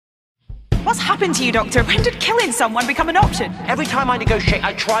What's happened to you, Doctor? When did killing someone become an option? Every time I negotiate,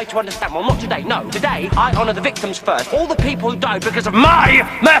 I try to understand. Well, not today, no. Today, I honour the victims first. All the people who died because of my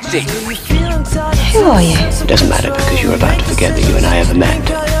mercy. Who are you? It doesn't matter because you're about to forget that you and I ever met.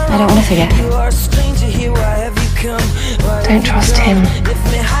 I don't want to forget. Don't trust him.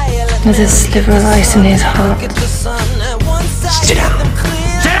 There's a sliver of ice in his heart. Sit down.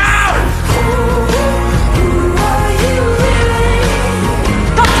 Sit down!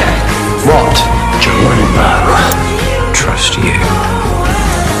 Doctor! What? Geronimo. Trust you.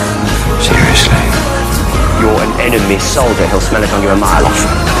 Seriously. You're an enemy soldier. He'll smell it on you a mile off.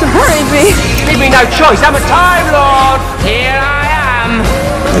 Hurry me. Leave me no choice. I'm a Time Lord. Here I am.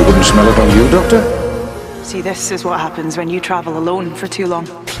 They wouldn't smell it on you, Doctor? See, this is what happens when you travel alone for too long.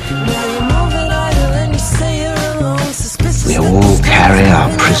 We all carry our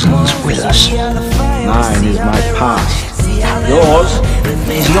prisons with us. Mine is my past. Yours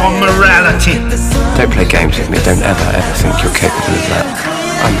is your morality. Don't play games with me. Don't ever think you're capable of that.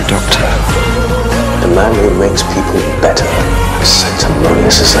 I'm the Doctor. The man who makes people better is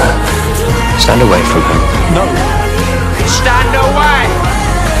sanctimonious as that. Stand away from him. No. Stand away!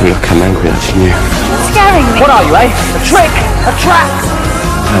 Look, I'm angry at you. Scaring me. What are you, eh? A trick? A trap?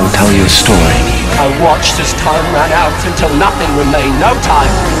 I will tell you a story. I watched as time ran out until nothing remained. No time,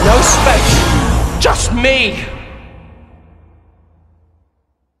 no space. Just me.